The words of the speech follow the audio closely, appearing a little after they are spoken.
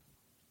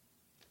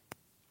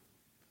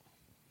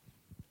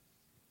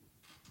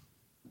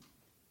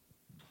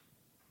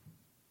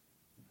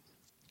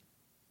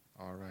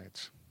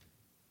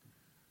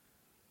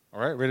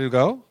All right, ready to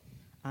go?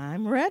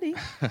 I'm ready.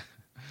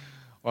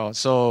 Well,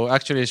 so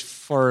actually,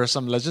 for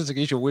some logistic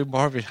issue, we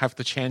probably have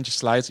to change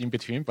slides in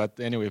between. But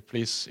anyway,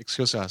 please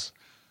excuse us.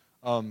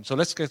 So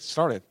let's get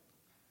started.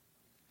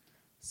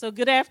 So,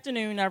 good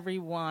afternoon,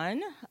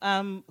 everyone.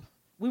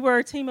 We were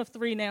a team of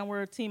three, now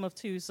we're a team of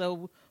two,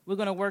 so we're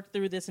going to work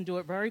through this and do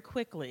it very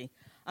quickly.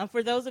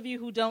 For those of you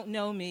who don't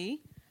know me,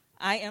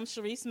 I am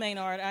Sharice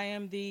Maynard. I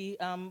am the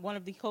one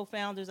of the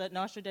co-founders at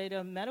Nostra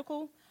Data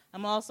Medical.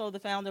 I'm also the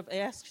founder of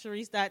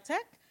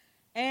AskSharice.tech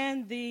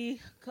and the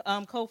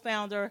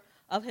co-founder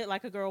of Hit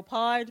Like a Girl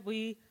Pod.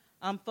 We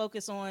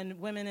focus on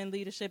women in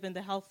leadership in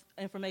the health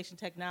information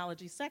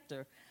technology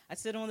sector. I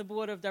sit on the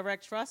board of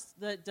Direct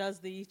Trust that does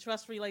the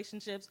trust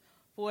relationships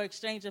for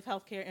exchange of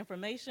healthcare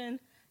information,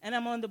 and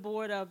I'm on the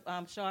board of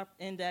Sharp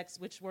Index,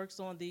 which works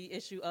on the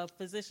issue of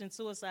physician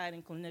suicide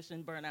and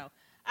clinician burnout.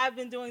 I've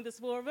been doing this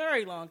for a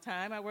very long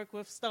time. I work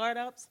with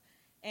startups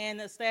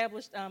and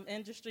established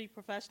industry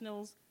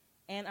professionals,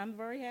 and I'm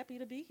very happy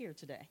to be here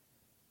today.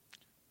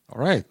 All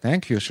right,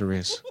 thank you,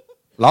 Cherise.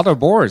 A lot of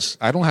boards.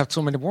 I don't have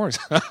too many boards.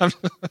 Hi,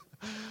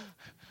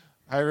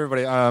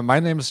 everybody. My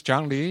name is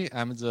John Lee.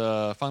 I'm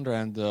the founder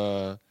and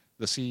the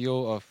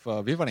CEO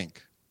of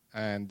Vivalink.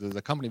 And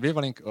the company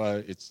Vivalink,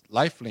 it's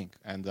LifeLink,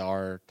 and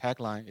our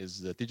tagline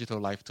is the digital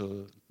link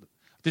to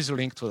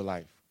the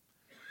life.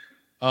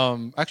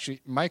 Actually,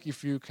 Mike,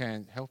 if you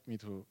can help me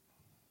to.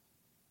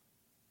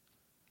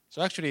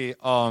 So actually,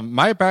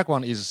 my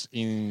background is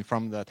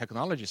from the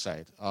technology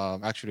side.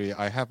 Actually,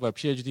 I have a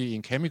PhD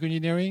in chemical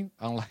engineering,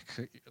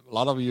 unlike a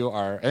lot of you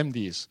are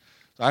MDs.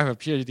 So I have a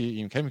PhD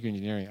in chemical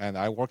engineering, and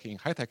I work in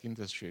high-tech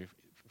industry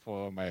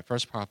for my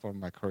first part of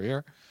my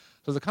career.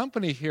 So the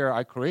company here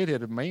I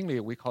created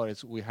mainly,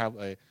 we have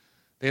a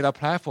data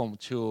platform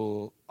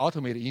to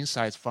automate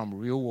insights from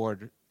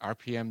real-world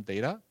RPM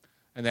data.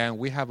 And then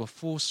we have a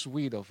full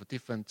suite of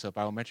different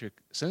biometric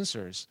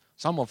sensors.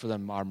 Some of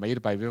them are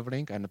made by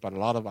Vivalink, but a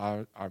lot of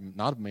are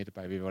not made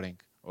by Vivalink.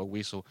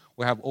 So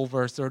we have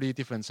over 30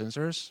 different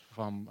sensors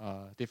from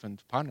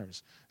different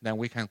partners. Then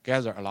we can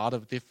gather a lot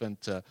of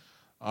different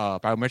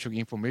biometric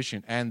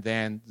information, and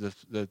then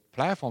the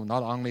platform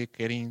not only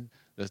getting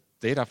the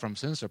data from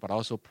sensor, but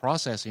also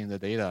processing the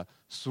data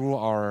through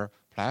our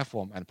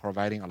platform and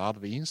providing a lot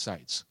of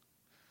insights.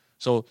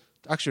 So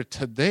actually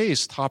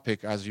today's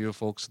topic, as you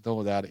folks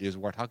know, that is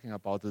we're talking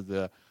about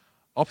the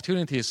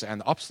opportunities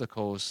and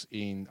obstacles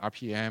in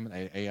RPM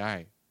and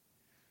AI.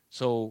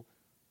 So,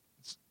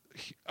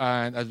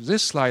 and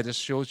this slide just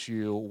shows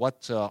you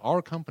what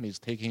our company is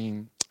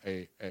taking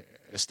a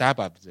stab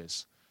at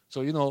this.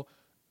 So,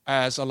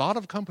 as a lot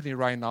of companies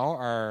right now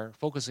are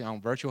focusing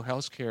on virtual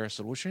healthcare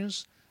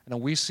solutions, and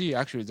we see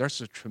actually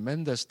there's a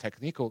tremendous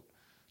technical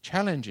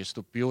challenges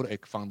to build a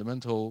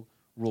fundamental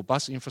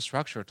robust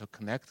infrastructure to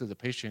connect the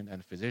patient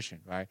and physician,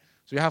 right?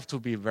 So you have to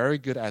be very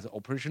good at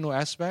operational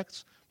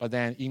aspects, but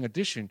then in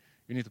addition,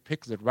 you need to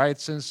pick the right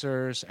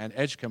sensors and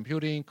edge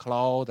computing,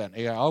 cloud, and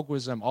AI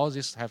algorithm. All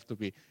this have to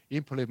be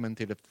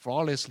implemented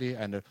flawlessly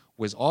and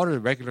with all the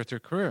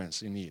regulatory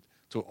clearance you need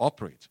to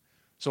operate.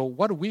 So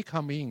what we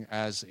come in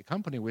as a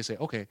company, we say,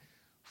 okay,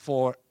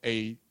 for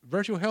a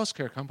virtual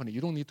healthcare company,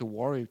 you don't need to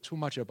worry too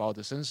much about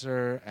the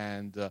sensor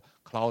and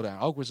cloud and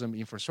algorithm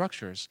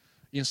infrastructures.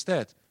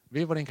 Instead,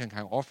 Vivalink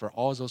can offer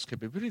all those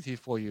capabilities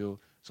for you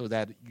so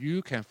that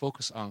you can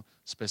focus on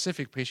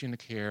specific patient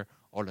care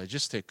or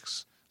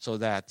logistics so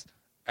that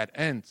at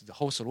end, the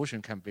whole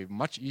solution can be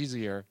much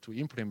easier to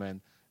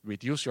implement,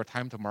 reduce your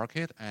time to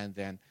market, and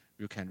then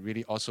you can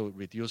really also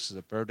reduce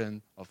the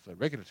burden of the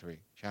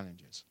regulatory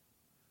challenges.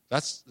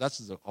 That's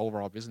the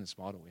overall business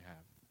model we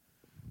have.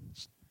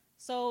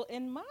 So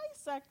in my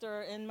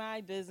sector, in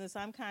my business,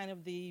 I'm kind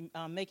of the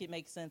make it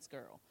make sense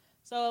girl.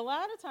 So a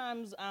lot of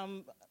times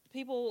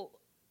people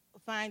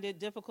find it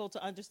difficult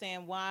to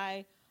understand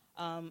why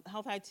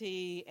health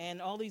IT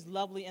and all these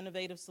lovely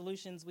innovative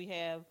solutions we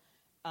have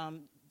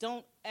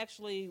don't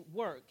actually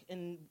work,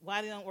 and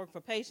why they don't work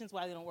for patients,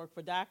 why they don't work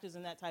for doctors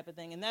and that type of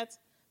thing. And that's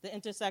the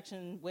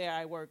intersection where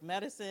I work: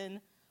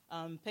 medicine,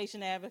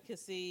 patient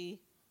advocacy,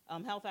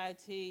 health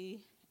IT,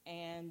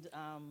 and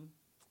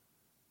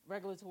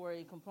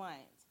regulatory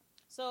compliance.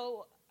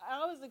 So I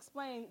always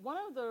explain one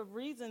of the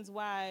reasons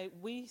why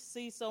we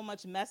see so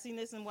much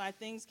messiness and why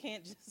things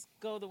can't just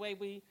go the way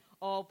we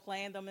all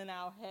plan them in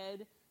our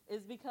head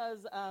is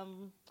because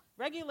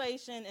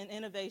regulation and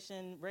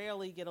innovation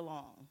rarely get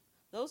along.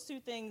 Those two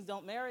things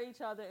don't marry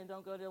each other and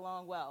don't go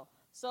along well.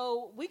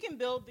 So we can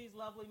build these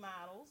lovely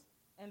models,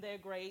 and they're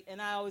great,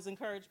 and I always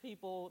encourage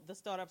people, the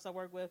startups I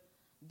work with,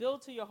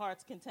 build to your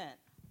heart's content.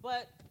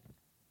 But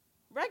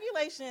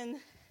regulation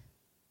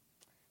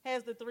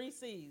has the 3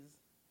 C's,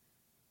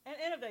 and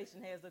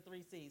innovation has the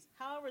 3 C's.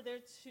 However,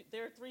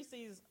 their 3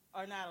 C's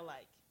are not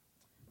alike.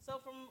 So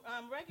from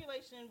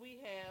regulation, we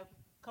have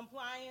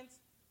compliance,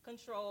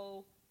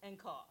 control, and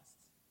costs.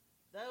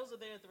 Those are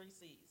their 3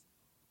 C's.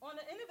 On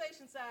the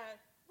innovation side,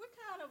 we're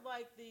kind of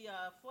like the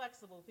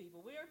flexible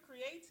people. We are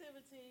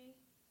creativity,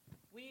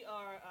 we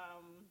are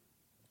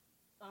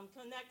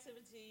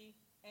connectivity,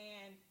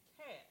 and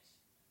cash.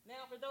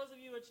 Now, for those of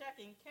you who are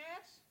checking,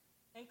 cash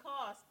and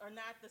cost are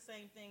not the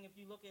same thing if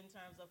you look in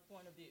terms of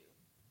point of view.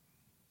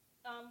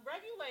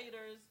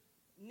 Regulators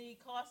need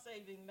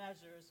cost-saving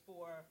measures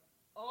for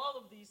all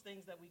of these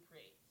things that we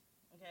create,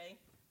 okay?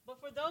 But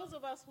for those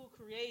of us who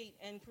create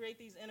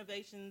these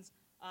innovations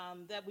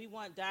that we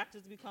want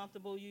doctors to be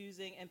comfortable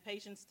using and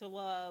patients to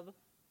love,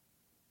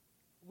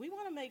 we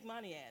want to make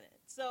money at it.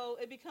 So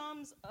it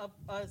becomes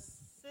a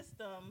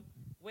system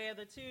where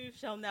the two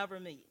shall never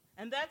meet.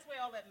 And that's where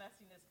all that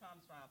messiness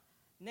comes from.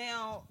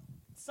 Now,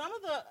 some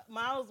of the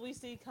models we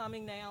see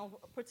coming now,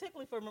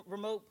 particularly for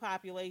remote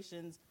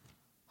populations,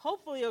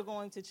 hopefully are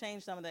going to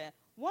change some of that.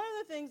 One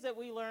of the things that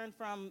we learned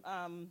from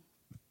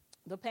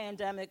the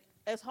pandemic,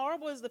 as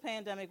horrible as the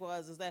pandemic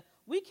was, is that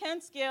we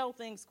can scale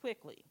things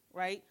quickly,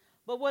 right?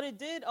 But what it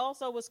did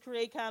also was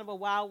create kind of a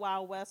wild,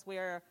 wild west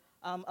where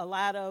a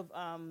lot of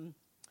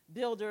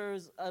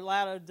builders, a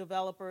lot of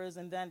developers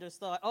and vendors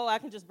thought, oh, I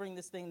can just bring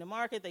this thing to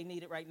market. They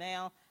need it right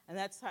now. And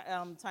that's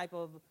type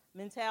of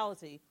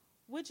mentality,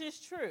 which is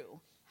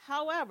true.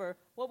 However,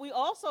 what we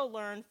also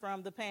learned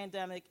from the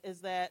pandemic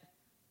is that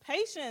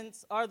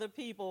patients are the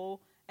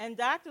people and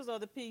doctors are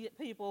the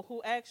people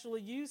who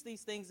actually use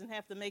these things and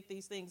have to make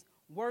these things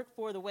work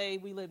for the way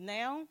we live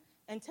now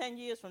and 10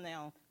 years from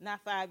now,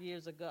 not 5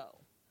 years ago.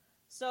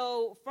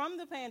 So from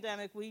the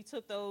pandemic, we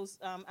took those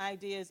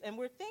ideas and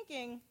we're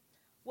thinking,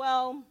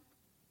 well,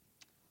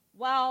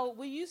 while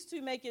we used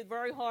to make it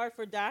very hard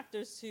for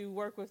doctors to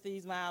work with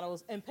these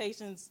models and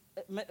patients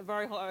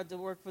very hard to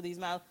work for these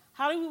models,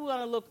 how do we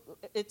want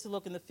it to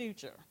look in the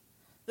future?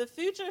 The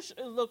future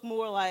should look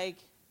more like,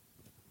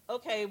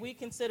 okay, we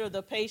consider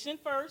the patient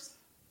first,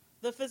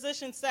 the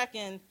physician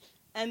second,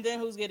 and then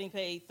who's getting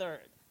paid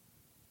third.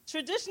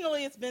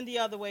 Traditionally, it's been the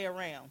other way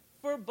around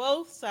for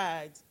both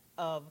sides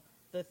of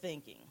the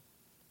thinking.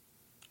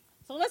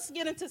 So let's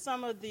get into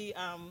some of the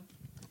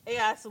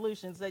AI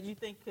solutions that you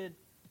think could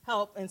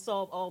help and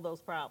solve all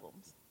those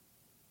problems.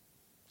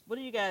 What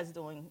are you guys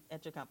doing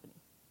at your company?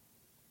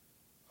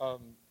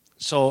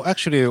 So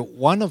actually,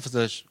 when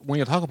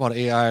you talk about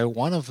AI,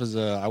 one of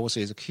the, I would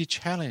say, the key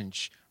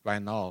challenge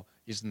right now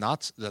is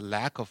not the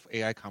lack of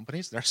AI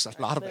companies. There's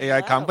a lot of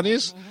AI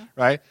companies,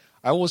 right?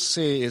 I would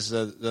say is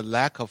the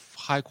lack of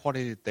high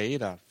quality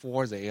data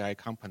for the AI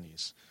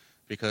companies,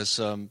 because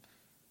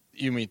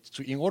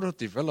in order to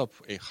develop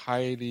a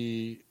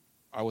highly,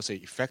 I would say,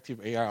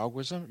 effective AI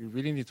algorithm, you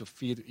really need to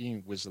feed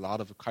in with a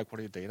lot of high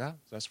quality data.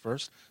 That's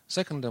first.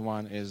 Second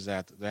one is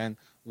that then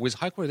with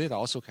high quality data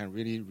also can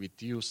really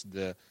reduce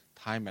the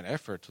time and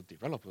effort to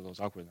develop those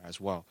algorithms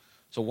as well.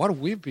 So what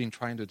we've been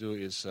trying to do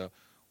is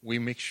we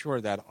make sure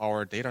that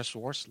our data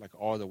source, like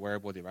all the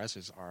wearable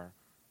devices, are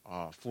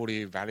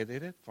fully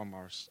validated from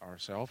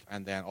ourselves.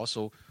 And then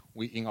also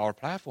in our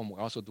platform, we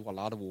also do a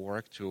lot of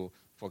work to,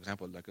 for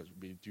example, like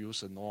reduce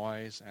the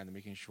noise and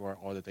making sure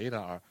all the data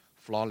are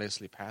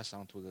flawlessly passed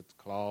on to the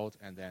cloud,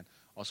 and then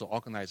also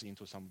organized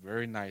into some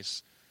very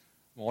nice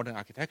modern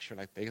architecture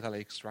like data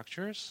lake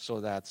structures,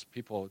 so that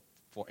people,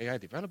 for AI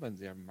development,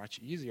 they're much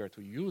easier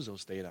to use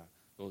those data.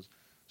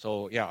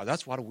 So yeah,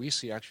 that's what we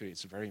see. Actually,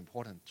 it's very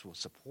important to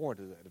support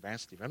the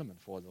advanced development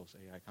for those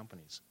AI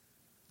companies.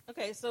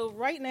 Okay, so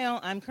right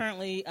now I'm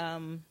currently,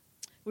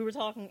 we were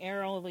talking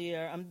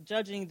earlier, I'm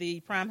judging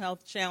the Prime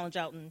Health Challenge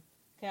out in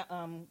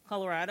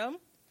Colorado.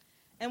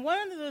 And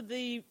one of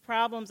the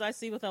problems I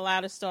see with a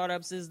lot of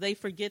startups is they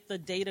forget the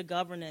data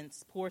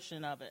governance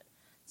portion of it.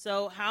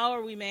 So how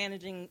are we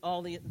managing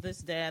all this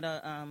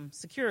data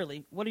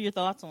securely? What are your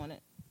thoughts on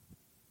it?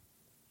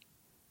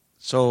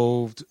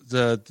 So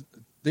the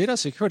data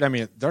security, I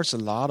mean, there's a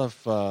lot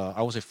of,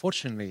 I would say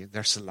fortunately,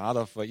 there's a lot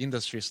of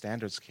industry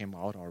standards came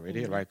out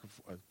already, like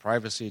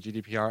privacy,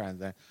 GDPR, and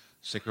then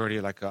security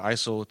like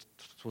ISO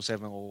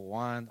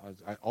 2701.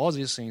 All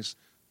these things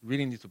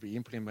really need to be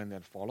implemented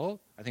and followed.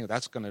 I think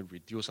that's going to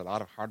reduce a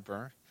lot of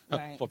heartburn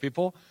for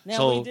people.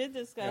 Now, we did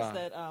discuss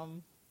that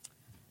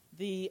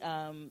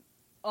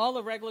all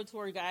the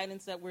regulatory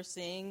guidance that we're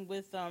seeing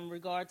with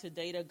regard to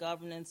data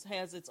governance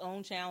has its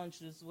own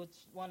challenges, which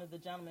one of the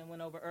gentlemen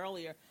went over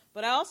earlier.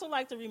 But I also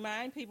like to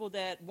remind people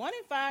that 1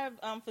 in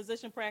 5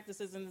 physician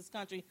practices in this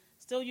country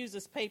still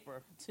uses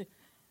paper to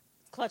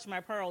clutch my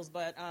pearls,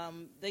 but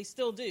they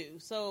still do.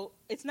 So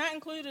it's not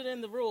included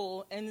in the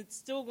rule, and it's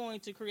still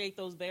going to create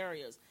those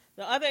barriers.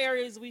 The other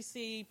areas we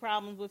see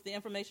problems with the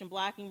information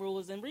blocking rule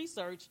is in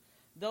research.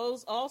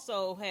 Those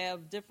also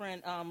have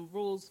different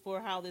rules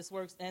for how this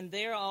works, and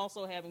they're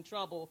also having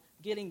trouble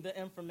getting the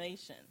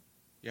information.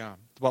 Yeah,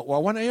 but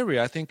one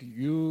area I think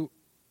you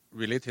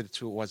related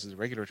to was the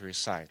regulatory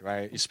side,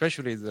 right?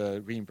 Especially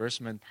the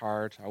reimbursement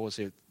part. I would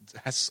say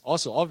that's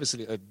also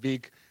obviously a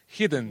big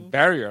hidden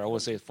barrier, I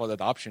would say, for the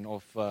adoption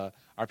of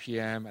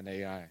RPM and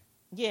AI.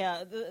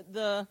 Yeah,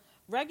 the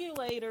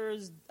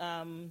regulators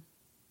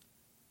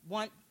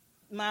want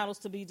models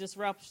to be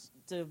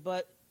disruptive,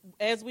 but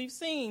as we've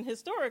seen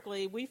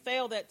historically, we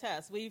failed that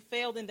test. We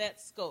failed in that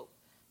scope.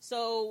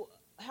 So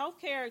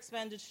healthcare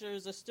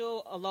expenditures are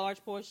still a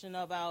large portion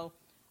of our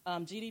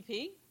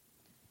GDP.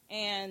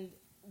 And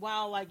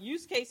while like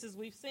use cases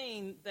we've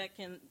seen that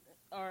can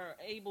are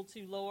able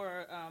to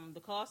lower the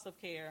cost of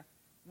care,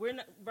 we're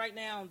not, right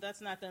now,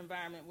 that's not the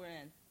environment we're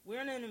in.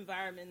 We're in an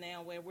environment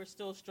now where we're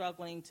still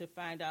struggling to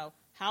find out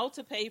how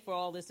to pay for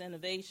all this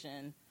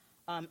innovation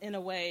in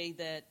a way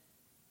that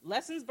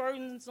lessens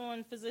burdens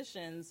on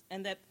physicians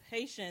and that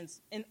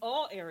patients in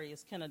all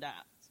areas can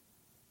adopt.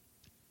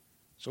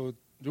 So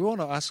do you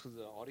want to ask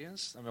the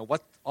audience, I mean,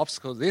 what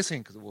obstacles they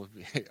think will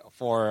be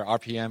for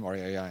RPM or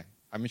AI?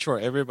 I'm sure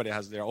everybody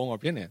has their own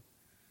opinion.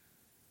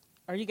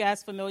 Are you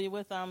guys familiar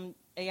with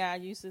AI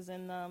uses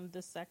in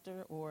this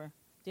sector, or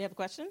do you have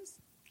questions?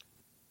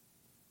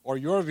 Or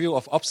your view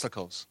of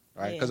obstacles,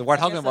 right? Because Yeah, we're I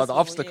talking guess about the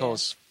that's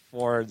obstacles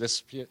for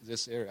this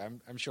area.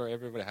 I'm sure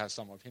everybody has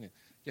some opinion.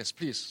 Yes,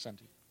 please,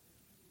 Santi.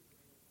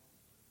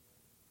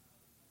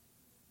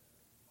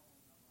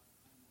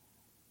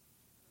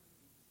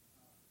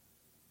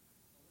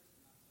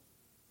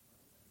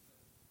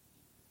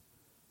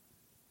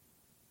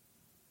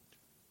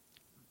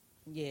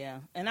 Yeah,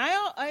 and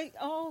I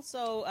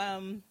also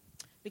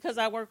because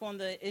I work on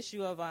the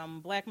issue of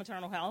Black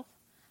maternal health,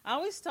 I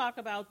always talk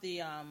about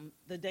the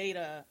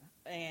data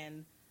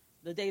and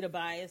the data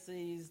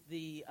biases,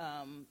 the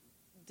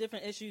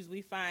different issues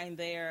we find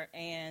there,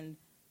 and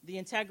the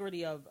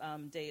integrity of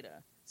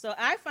data. So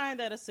I find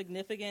that a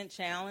significant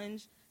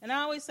challenge. And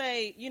I always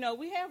say, you know,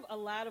 we have a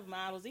lot of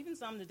models, even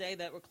some today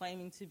that were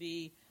claiming to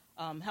be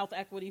health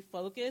equity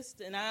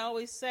focused. And I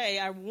always say,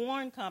 I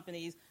warn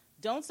companies,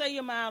 don't say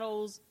your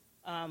models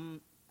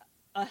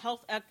a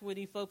health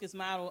equity focused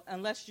model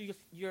unless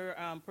you're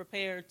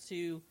prepared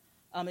to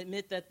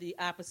admit that the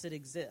opposite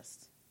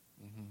exists,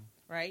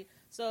 right?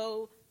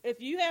 So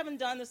if you haven't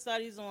done the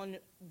studies on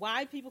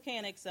why people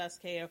can't access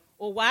care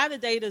or why the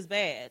data is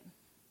bad,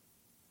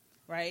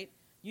 right,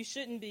 you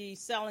shouldn't be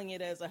selling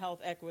it as a health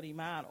equity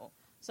model.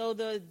 So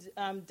the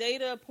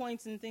data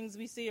points and things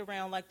we see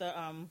around like the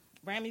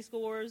Grammy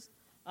scores,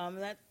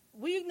 that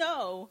we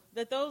know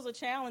that those are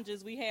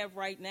challenges we have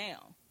right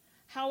now.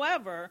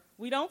 However,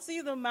 we don't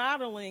see the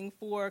modeling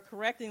for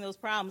correcting those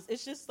problems.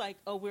 It's just like,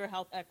 oh, we're a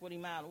health equity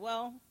model.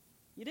 Well,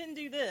 you didn't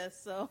do this,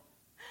 so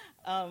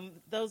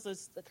those are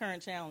the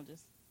current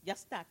challenges.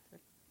 Yes, doctor.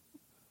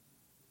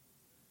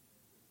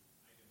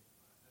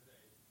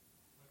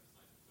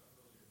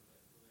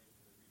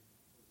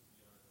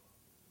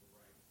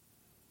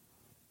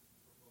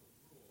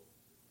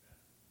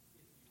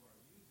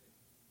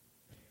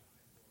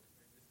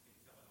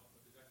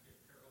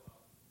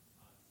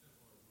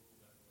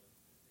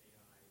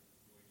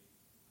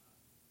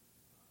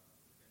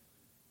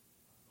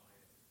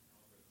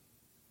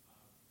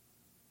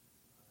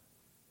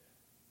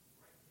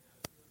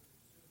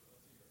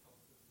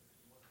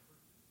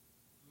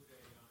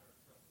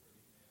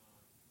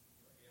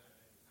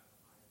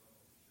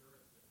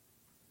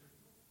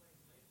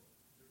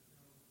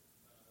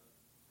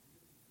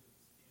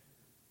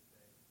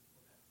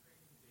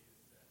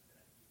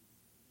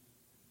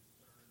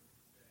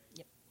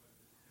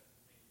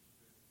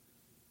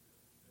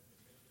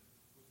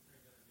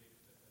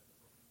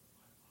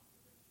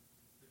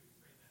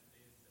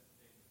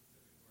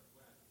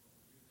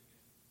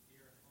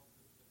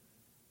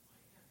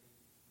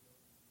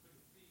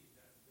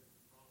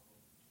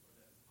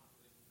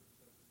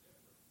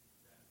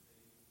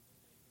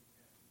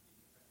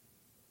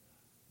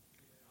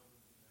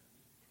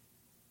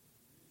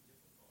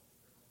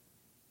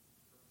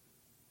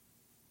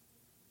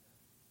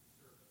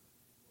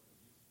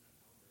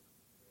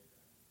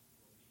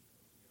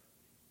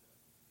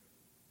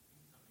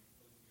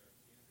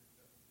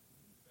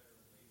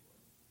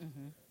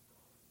 Mm-hmm.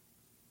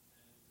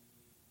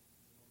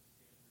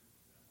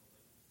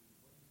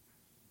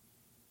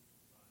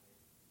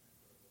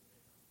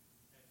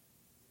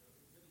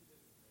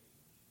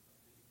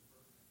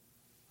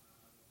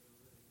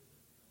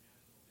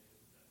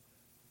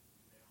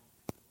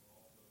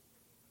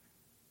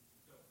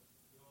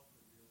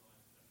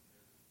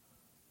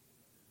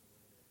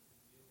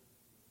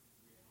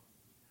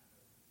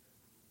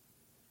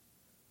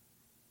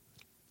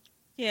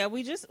 Yeah,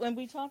 when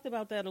we talked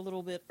about that a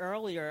little bit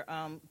earlier,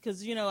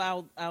 because you know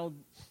our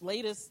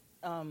latest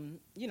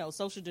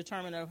social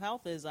determinant of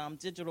health is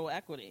digital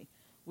equity.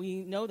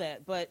 We know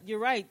that, but you're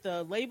right,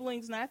 the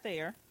labeling's not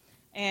there.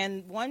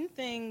 And one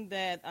thing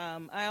that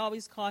I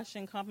always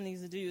caution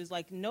companies to do is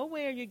like know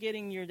where you're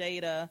getting your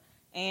data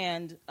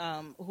and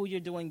who you're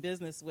doing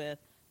business with,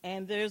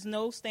 and there's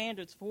no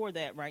standards for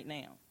that right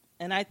now.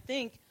 And I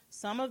think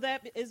some of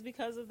that is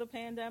because of the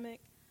pandemic.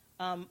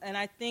 And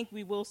I think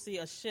we will see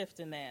a shift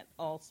in that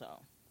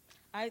also.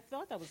 I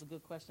thought that was a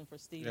good question for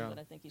Stephen, but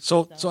I think he's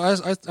so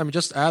as I mean,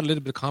 just add a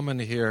little bit of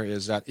comment here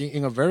is that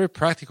in a very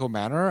practical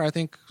manner, I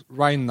think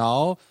right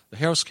now the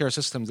healthcare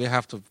system, they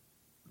have to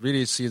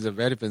really see the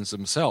relevance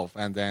themselves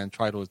and then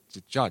try to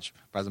judge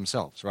by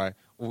themselves, right?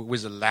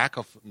 With a lack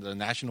of the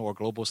national or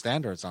global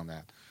standards on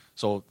that.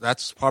 So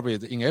that's probably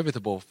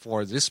inevitable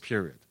for this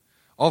period.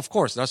 Of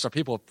course, there's some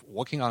people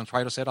working on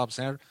trying to set up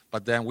standards,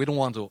 but then we don't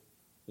want to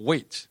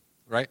wait,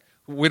 right?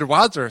 We'd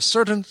rather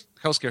certain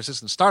healthcare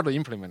systems start to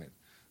implement it.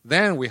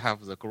 Then we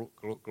have the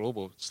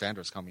global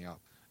standards coming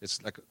up.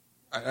 It's like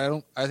I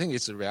don't. I think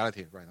it's a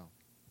reality right now.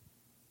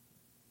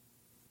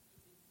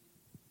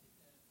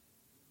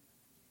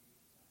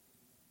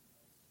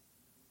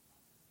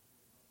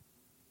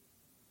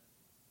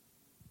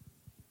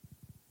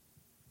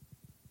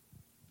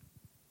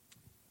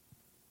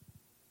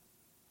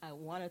 I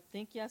want to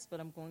think yes, but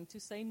I'm going to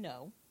say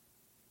no.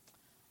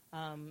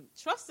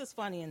 Trust is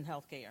funny in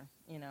healthcare.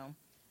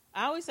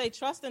 I always say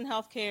trust in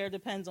healthcare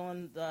depends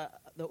on the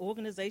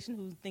organization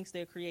who thinks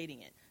they're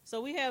creating it.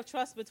 So we have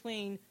trust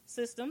between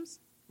systems,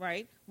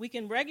 right? We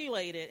can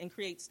regulate it and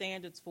create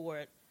standards for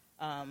it.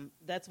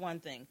 That's one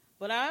thing.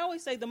 But I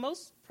always say the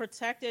most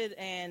protected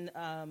and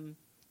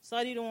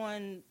studied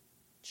on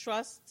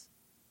trust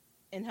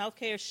in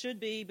healthcare should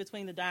be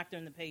between the doctor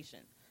and the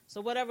patient. So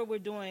whatever we're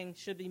doing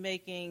should be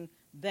making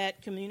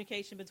that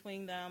communication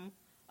between them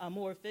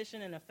more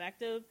efficient and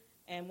effective,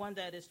 and one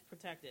that is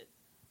protected.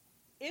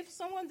 If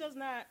someone does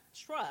not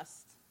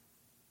trust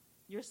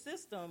your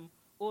system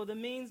or the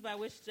means by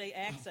which they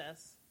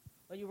access,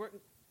 or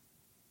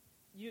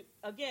you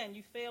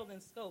failed in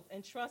scope.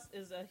 And trust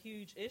is a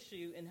huge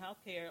issue in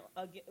healthcare.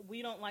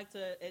 We don't like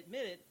to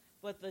admit it,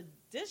 but the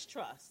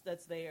distrust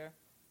that's there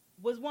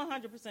was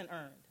 100%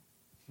 earned,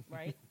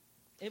 right?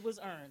 It was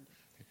earned.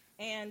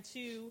 And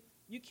you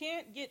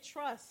can't get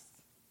trust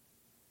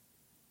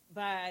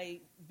by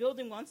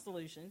building one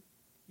solution.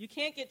 You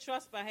can't get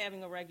trust by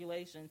having a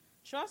regulation.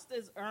 Trust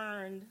is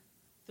earned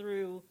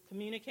through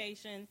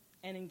communication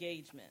and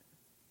engagement.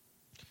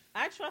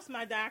 I trust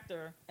my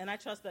doctor, and I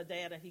trust the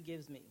data he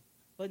gives me,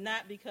 but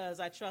not because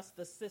I trust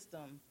the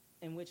system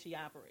in which he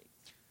operates.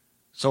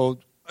 So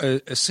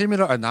a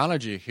similar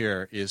analogy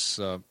here is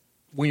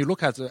when you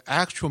look at the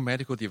actual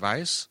medical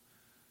device,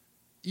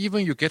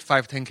 even you get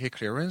 510K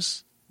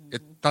clearance,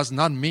 it does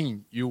not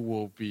mean you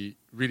will be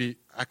really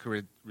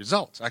accurate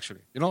results,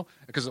 actually.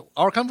 Because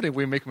our company,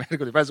 we make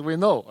medical devices, we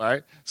know,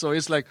 right? So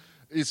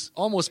it's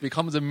almost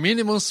becomes the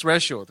minimum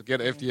threshold to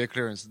get FDA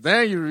clearance.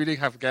 Then you really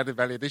have to get the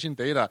validation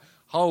data,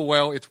 how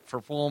well it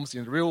performs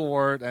in the real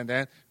world, and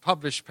then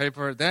publish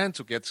paper, then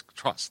to get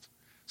trust.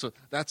 So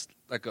that's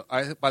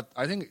but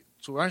I think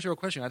to answer your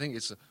question, I think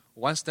it's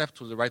one step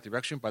to the right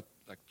direction, but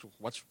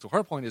to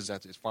her point is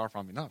that it's far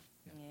from enough.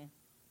 Yeah.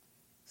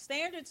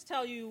 Standards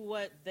tell you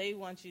what they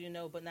want you to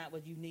know, but not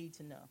what you need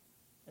to know,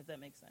 if that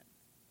makes sense.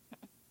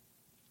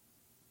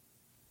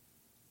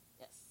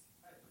 Yes.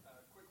 I have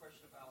a quick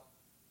question about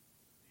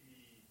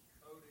the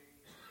coding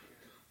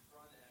and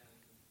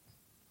front-end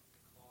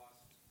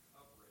cost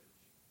coverage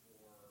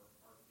for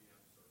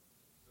RPM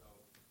services. So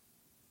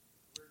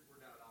we're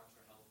down at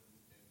Oxford Health in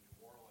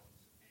New Orleans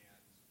and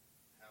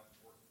have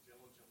worked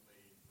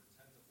diligently for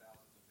tens of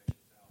thousands of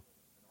patients out with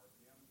an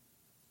RPM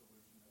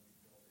solution that we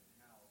built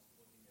in-house,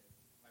 looking at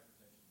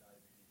hypertension,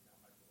 diabetes, now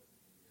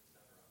hyperlipidemia, et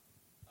cetera.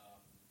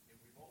 And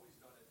we've always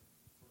done it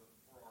sort of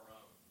for our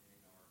own,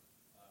 meaning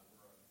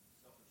we're a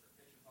self-insured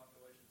patient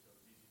population, so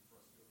it's easy for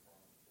us to do it for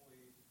our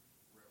employees.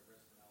 We're at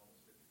risk for now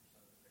almost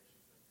 50% of the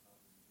patients that come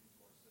into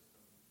our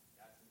system.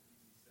 That's an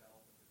easy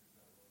sell because we've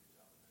done a really good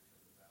job of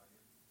measuring the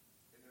value.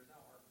 And there's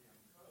now RPM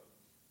codes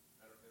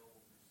that are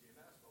available through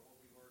CMS, but what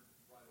we learned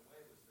right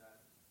away was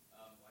that,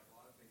 like a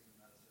lot of things in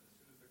medicine, as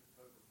soon as the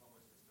codes were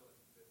published, it still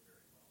didn't fit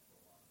very well for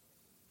a lot of us.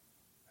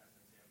 And as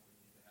an example,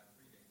 you need to have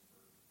readings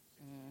for 60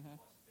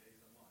 plus days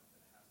a month,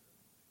 and it has to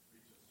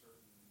reach a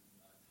certain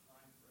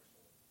time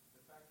threshold.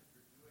 The fact that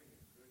you're doing a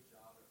good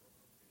job at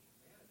remote patient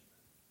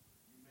management,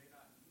 you may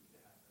not need to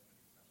have that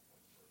many touch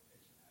points for a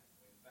patient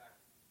actually. In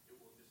fact,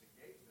 it will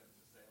disengage them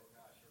to say, oh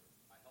gosh,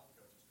 my health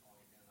coach is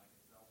calling again, I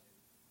can tell you,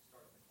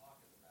 start the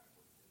clock in the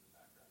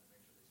background to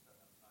make sure they spend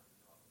enough time to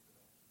drop the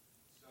bill.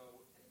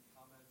 So any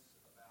comments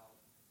about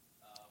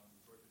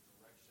sort of the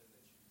direction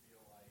that you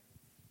feel like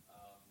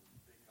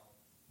big health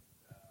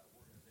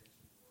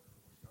organizations or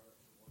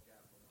startups should look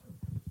at from an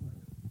RPM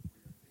perspective,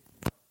 where you're thinking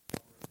about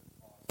covering the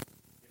cost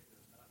if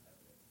there's not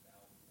evident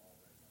value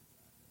already on the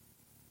back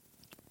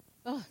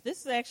end? Oh,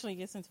 this actually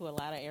gets into a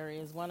lot of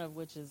areas, one of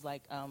which is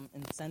like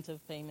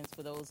incentive payments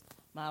for those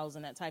models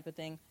and that type of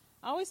thing.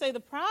 I always say the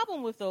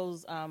problem with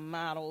those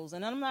models,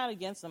 and I'm not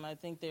against them, I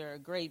think they're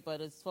great, but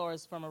as far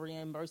as from a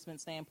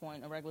reimbursement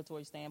standpoint, a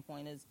regulatory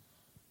standpoint, is,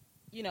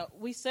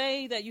 we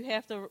say that you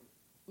have to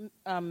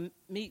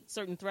meet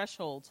certain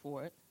thresholds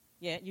for it.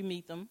 Yeah, you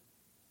meet them.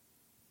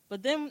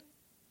 But then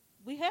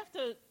we have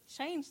to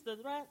change the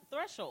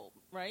threshold,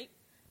 right?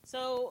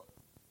 So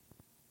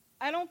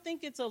I don't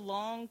think it's a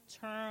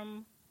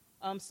long-term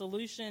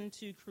solution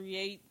to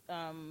create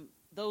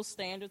those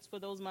standards for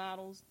those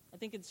models. I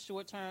think it's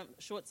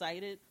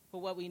short-sighted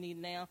for what we need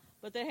now.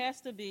 But there has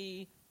to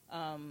be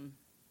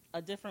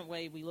a different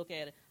way we look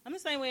at it. I'm the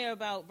same way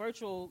about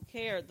virtual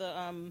care.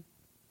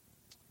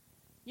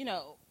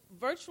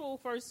 Virtual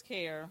first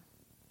care,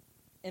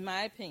 in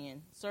my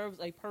opinion, serves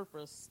a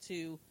purpose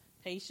to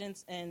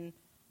patients and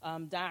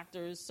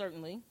doctors,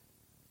 certainly.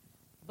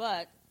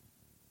 But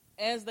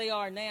as they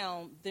are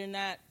now, they're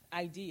not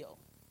ideal.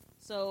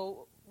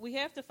 So we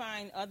have to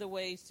find other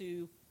ways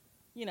to,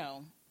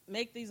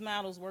 make these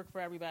models work for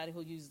everybody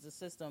who uses the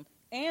system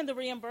and the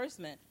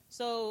reimbursement.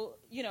 So,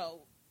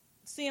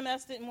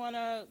 CMS didn't want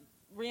to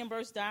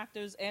reimburse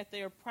doctors at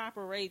their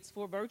proper rates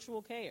for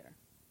virtual care.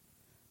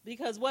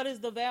 Because what is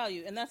the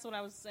value? And that's what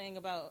I was saying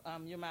about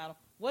your model.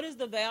 What is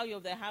the value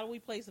of that? How do we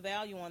place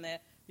value on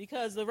that?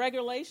 Because the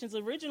regulations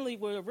originally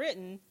were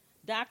written,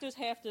 doctors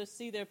have to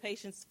see their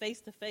patients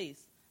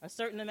face-to-face a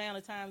certain amount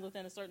of time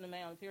within a certain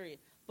amount of period.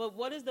 But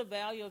what is the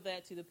value of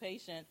that to the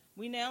patient?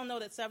 We now know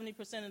that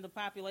 70% of the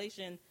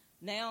population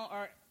now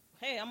are,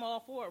 hey, I'm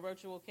all for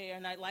virtual care,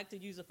 and I'd like to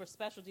use it for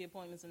specialty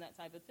appointments and that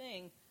type of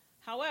thing.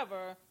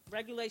 However,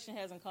 regulation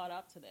hasn't caught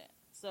up to that.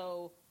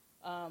 So,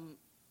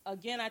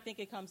 again, I think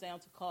it comes down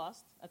to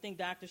cost. I think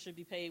doctors should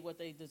be paid what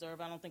they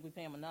deserve. I don't think we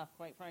pay them enough,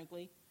 quite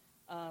frankly.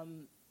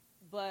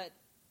 But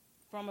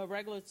from a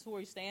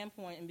regulatory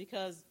standpoint, and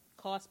because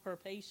cost per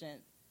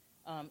patient,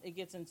 it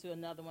gets into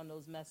another one of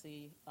those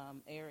messy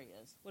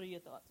areas. What are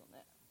your thoughts on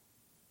that?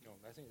 No,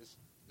 I think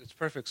it's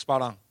perfect,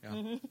 spot on. Yeah.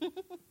 Mm-hmm.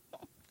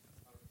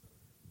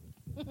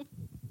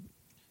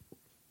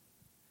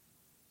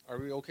 Are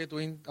we okay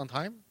doing on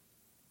time?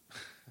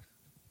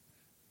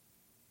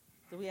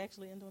 Do we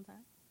actually end on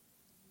time?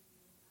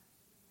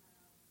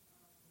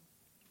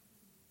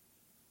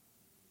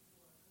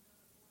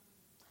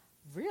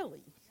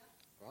 Really?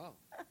 Wow.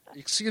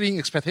 Exceeding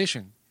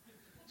expectation.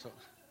 So.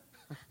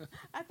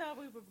 I thought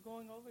we were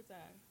going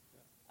overtime.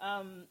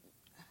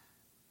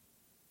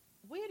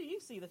 Where do you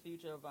see the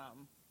future of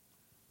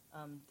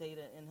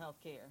data in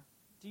healthcare?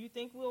 Do you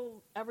think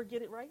we'll ever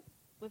get it right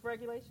with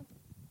regulation?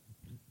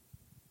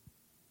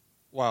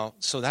 Well,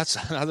 so that's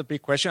another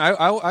big question.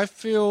 I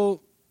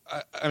feel,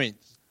 I mean,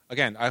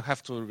 again, I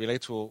have to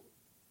relate to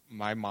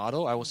my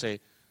model. I would say,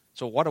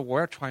 so what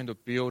we're trying to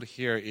build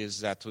here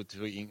is that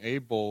to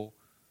enable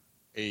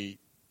a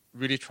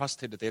really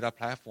trusted data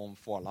platform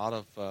for a lot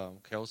of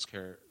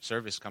healthcare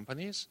service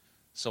companies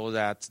so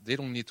that they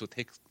don't need to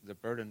take the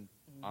burden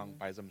on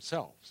by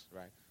themselves,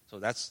 right? So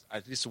that's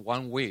at least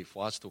one way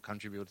for us to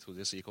contribute to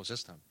this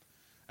ecosystem.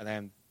 And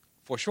then,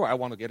 for sure, I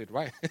want to get it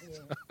right. Yeah.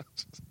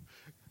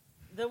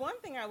 The one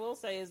thing I will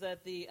say is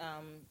that the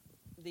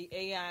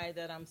AI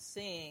that I'm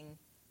seeing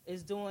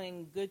is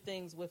doing good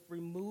things with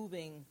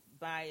removing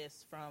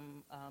bias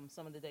from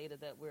some of the data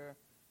that we're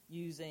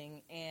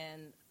using.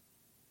 And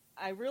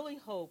I really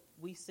hope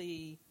we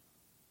see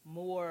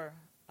more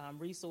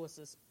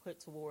resources put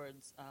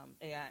towards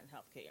AI in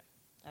healthcare.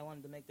 I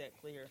wanted to make that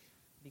clear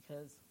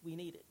because we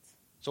need it.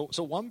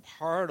 So one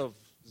part of,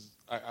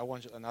 I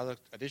want another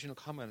additional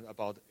comment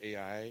about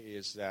AI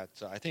is that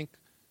I think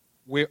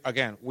we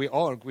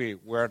all agree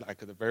we're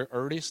like at the very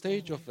early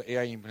stage of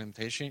AI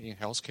implementation in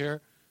healthcare.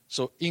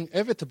 So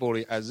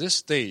inevitably at this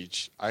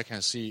stage, I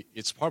can see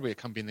it's probably a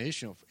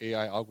combination of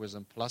AI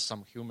algorithm plus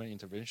some human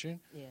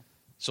intervention. Yeah.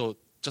 So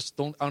just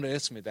don't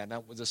underestimate that.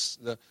 Now,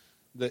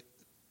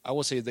 I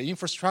would say the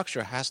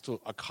infrastructure has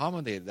to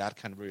accommodate that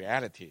kind of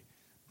reality.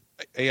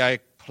 AI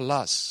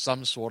plus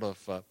some sort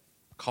of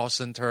call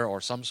center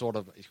or some sort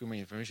of human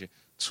intervention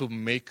to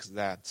make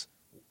that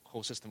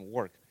whole system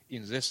work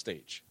in this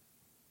stage.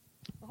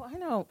 Oh, I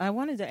know. I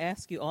wanted to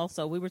ask you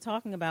also, we were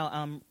talking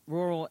about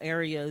rural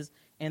areas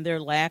and their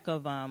lack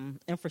of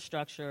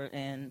infrastructure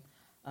and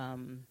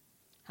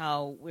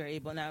how we're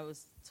able, and I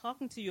was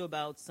talking to you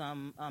about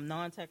some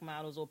non-tech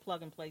models or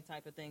plug-and-play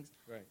type of things.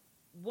 Right.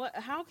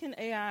 How can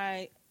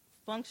AI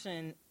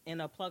function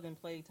in a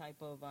plug-and-play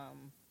type of,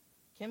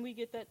 can we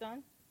get that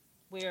done?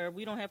 Where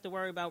we don't have to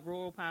worry about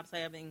rural pops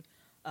having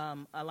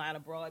a lot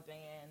of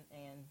broadband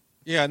and...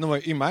 Yeah, no,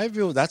 in my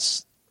view,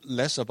 that's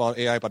less about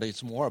AI, but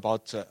it's more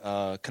about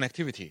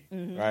connectivity,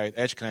 right?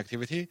 Edge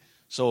connectivity.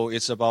 So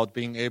it's about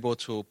being able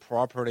to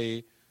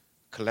properly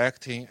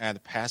collecting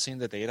and passing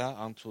the data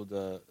onto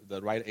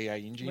the right AI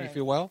engine, Right. if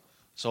you will.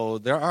 So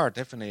there are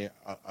definitely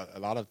a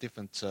lot of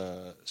different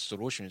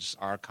solutions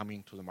are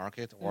coming to the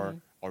market or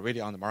already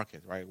on the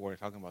market, right? We're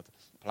talking about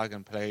plug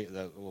and play,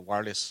 the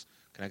wireless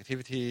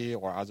connectivity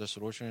or other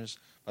solutions.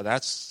 But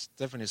that's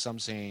definitely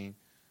something,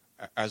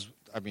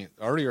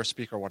 earlier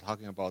speaker were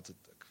talking about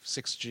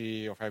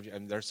 6G or 5G,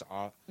 and there's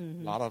a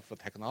lot of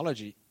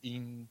technology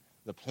in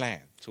the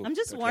plan. I'm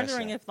just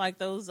wondering that. if like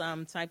those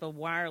type of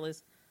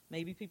wireless,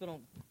 maybe people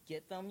don't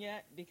get them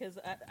yet because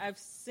I've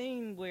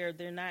seen where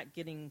they're not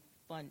getting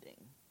funding.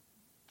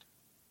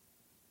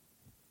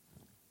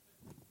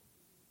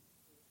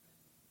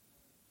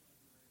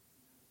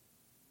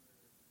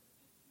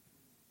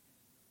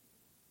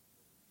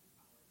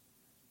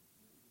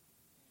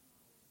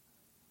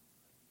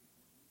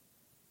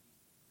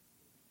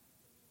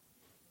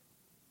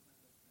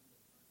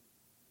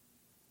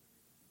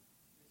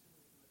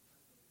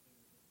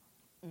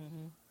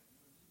 Mm-hmm.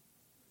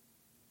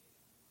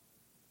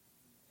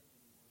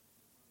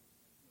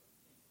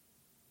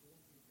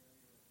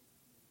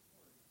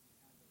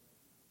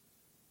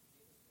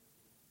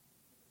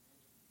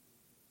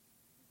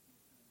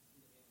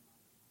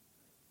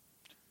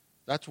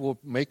 That will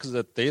make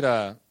the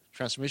data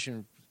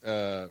transmission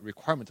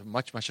requirement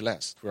much, much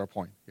less, to your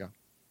point. Yeah,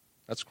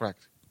 that's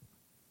correct.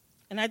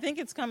 And I think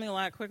it's coming a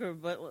lot quicker,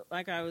 but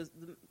like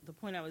the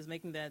point I was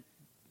making that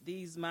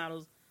these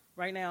models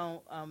right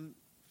now,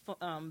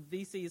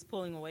 VC is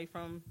pulling away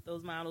from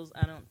those models.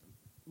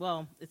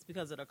 Well, it's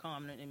because they're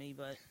common to me,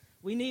 but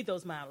we need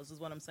those models is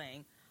what I'm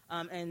saying.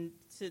 And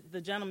to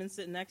the gentleman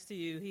sitting next to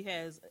you, he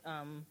has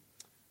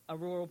a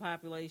rural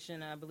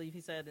population, I believe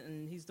he said,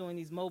 and he's doing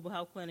these mobile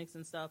health clinics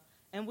and stuff.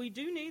 And we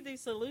do need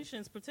these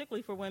solutions,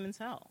 particularly for women's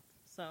health.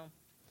 So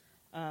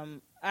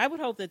I would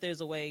hope that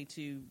there's a way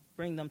to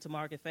bring them to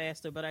market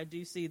faster, but I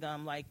do see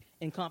them like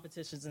in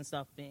competitions and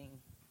stuff being,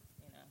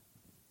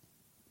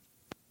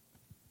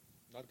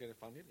 Not getting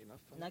funded enough.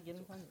 Not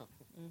getting funded.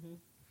 And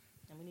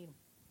we need them.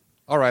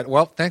 All right.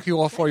 Well, thank you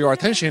all for your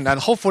attention and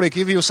hopefully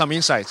give you some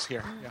insights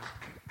here. Yeah.